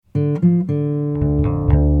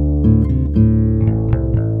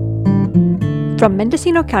From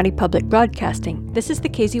Mendocino County Public Broadcasting, this is the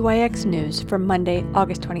KZYX News for Monday,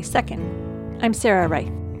 August 22nd. I'm Sarah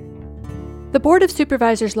Reith. The Board of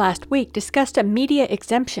Supervisors last week discussed a media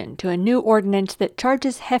exemption to a new ordinance that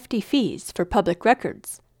charges hefty fees for public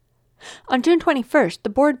records. On June 21st, the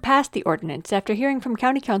board passed the ordinance after hearing from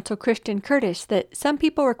County Counsel Christian Curtis that some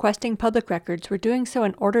people requesting public records were doing so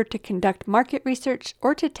in order to conduct market research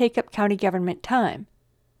or to take up county government time.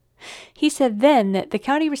 He said then that the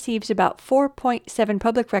county receives about 4.7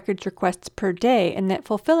 public records requests per day and that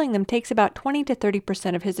fulfilling them takes about 20 to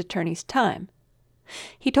 30% of his attorney's time.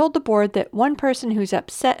 He told the board that one person who's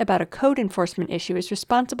upset about a code enforcement issue is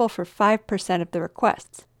responsible for 5% of the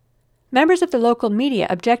requests. Members of the local media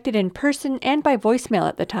objected in person and by voicemail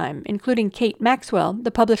at the time, including Kate Maxwell,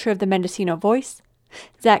 the publisher of the Mendocino Voice,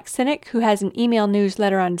 Zach Sinek, who has an email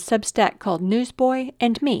newsletter on Substack called Newsboy,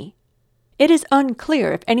 and me. It is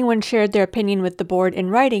unclear if anyone shared their opinion with the board in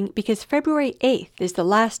writing because February 8th is the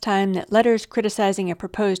last time that letters criticizing a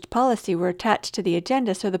proposed policy were attached to the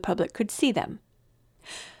agenda so the public could see them.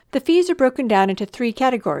 The fees are broken down into three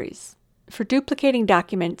categories: for duplicating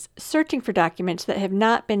documents, searching for documents that have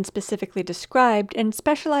not been specifically described, and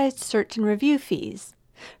specialized search and review fees,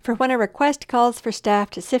 for when a request calls for staff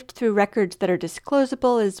to sift through records that are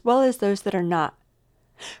disclosable as well as those that are not.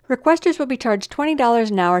 Requesters will be charged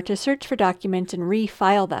 $20 an hour to search for documents and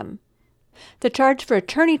re-file them. The charge for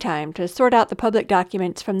attorney time to sort out the public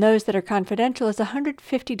documents from those that are confidential is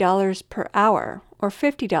 $150 per hour, or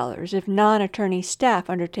 $50 if non-attorney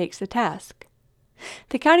staff undertakes the task.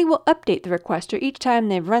 The county will update the requester each time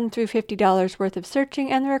they've run through $50 worth of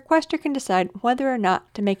searching, and the requester can decide whether or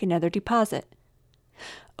not to make another deposit.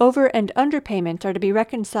 Over- and underpayments are to be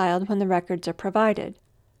reconciled when the records are provided.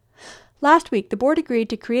 Last week, the board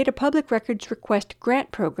agreed to create a public records request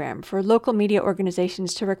grant program for local media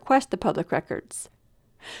organizations to request the public records.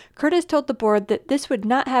 Curtis told the board that this would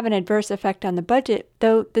not have an adverse effect on the budget,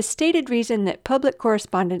 though the stated reason that public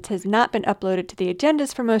correspondence has not been uploaded to the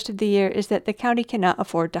agendas for most of the year is that the county cannot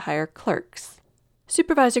afford to hire clerks.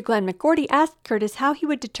 Supervisor Glenn McGordy asked Curtis how he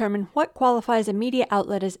would determine what qualifies a media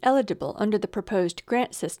outlet as eligible under the proposed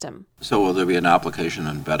grant system. So will there be an application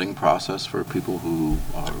and vetting process for people who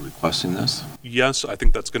are requesting this? Yes, I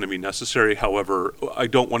think that's going to be necessary. However, I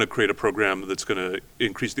don't want to create a program that's going to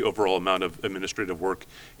increase the overall amount of administrative work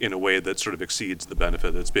in a way that sort of exceeds the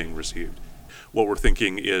benefit that's being received. What we're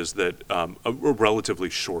thinking is that a relatively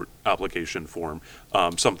short application form,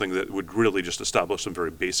 something that would really just establish some very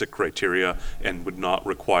basic criteria and would not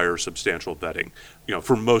require substantial vetting. You know,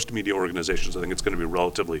 for most media organizations, I think it's going to be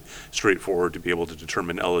relatively straightforward to be able to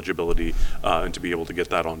determine eligibility and to be able to get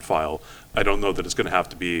that on file. I don't know that it's going to have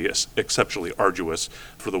to be exceptionally arduous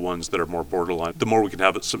for the ones that are more borderline. The more we can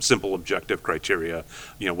have some simple objective criteria,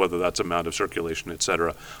 you know, whether that's amount of circulation, et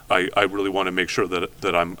cetera. I really want to make sure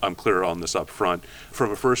that I'm clear on this up front.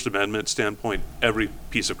 From a First Amendment standpoint, every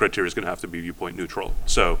piece of criteria is going to have to be viewpoint neutral.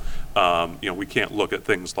 So, we can't look at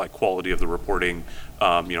things like quality of the reporting,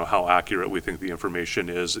 how accurate we think the information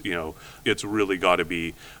is. It's really got to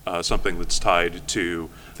be something that's tied to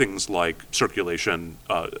things like circulation,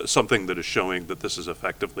 something that is showing that this is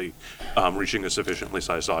effectively reaching a sufficiently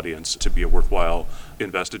sized audience to be a worthwhile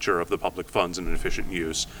investiture of the public funds and an efficient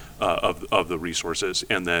use of the resources.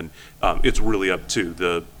 And then it's really up to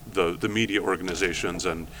the media organizations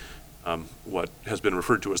and what has been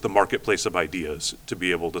referred to as the marketplace of ideas to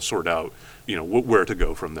be able to sort out, where to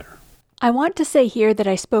go from there. I want to say here that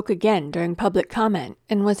I spoke again during public comment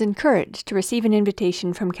and was encouraged to receive an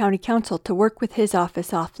invitation from County Counsel to work with his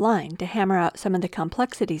office offline to hammer out some of the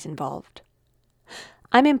complexities involved.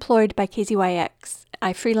 I'm employed by KZYX.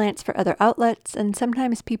 I freelance for other outlets, and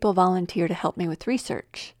sometimes people volunteer to help me with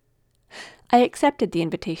research. I accepted the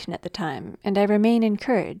invitation at the time, and I remain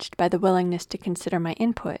encouraged by the willingness to consider my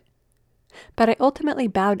input. But I ultimately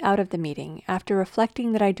bowed out of the meeting after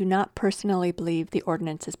reflecting that I do not personally believe the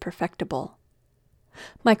ordinance is perfectible.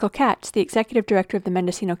 Michael Katz, the executive director of the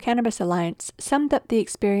Mendocino Cannabis Alliance, summed up the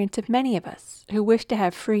experience of many of us who wish to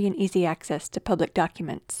have free and easy access to public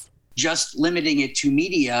documents. Just limiting it to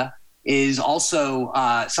media is also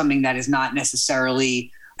something that is not necessarily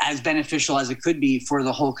as beneficial as it could be for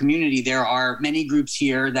the whole community. There are many groups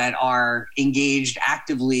here that are engaged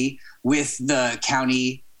actively with the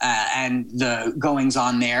county and the goings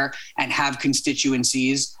on there and have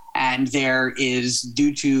constituencies. And there is,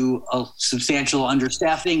 due to a substantial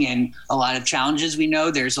understaffing and a lot of challenges we know,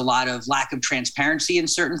 there's a lot of lack of transparency in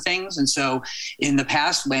certain things. And so in the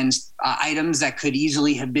past, when items that could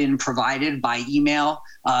easily have been provided by email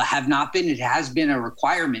have not been, it has been a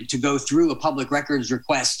requirement to go through a public records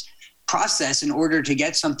request process in order to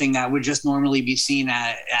get something that would just normally be seen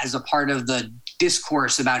as a part of the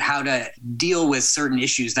discourse about how to deal with certain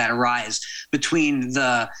issues that arise between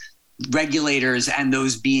the regulators and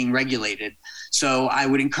those being regulated. So I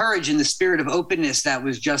would encourage, in the spirit of openness that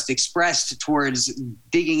was just expressed towards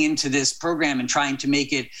digging into this program and trying to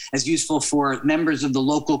make it as useful for members of the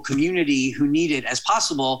local community who need it as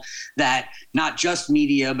possible, that not just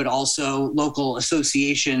media, but also local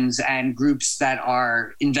associations and groups that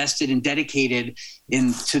are invested and dedicated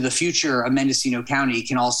into the future of Mendocino County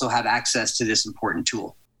can also have access to this important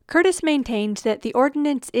tool. Curtis maintains that the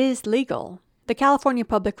ordinance is legal. The California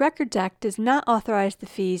Public Records Act does not authorize the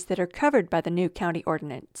fees that are covered by the new county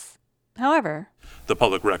ordinance. However, the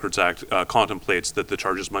Public Records Act contemplates that the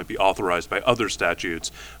charges might be authorized by other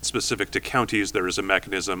statutes. Specific to counties, there is a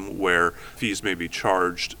mechanism where fees may be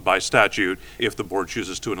charged by statute if the board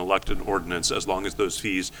chooses to enact an ordinance, as long as those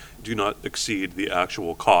fees do not exceed the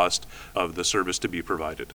actual cost of the service to be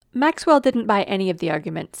provided. Maxwell didn't buy any of the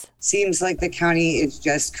arguments. Seems like the county is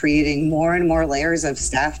just creating more and more layers of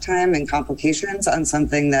staff time and complications on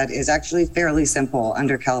something that is actually fairly simple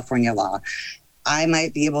under California law. I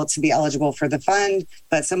might be able to be eligible for the fund,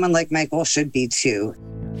 but someone like Michael should be too.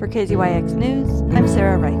 For KZYX News, I'm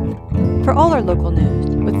Sarah Wright. For all our local news,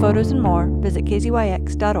 with photos and more, visit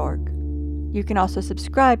kzyx.org. You can also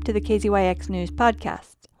subscribe to the KZYX News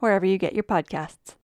podcast, wherever you get your podcasts.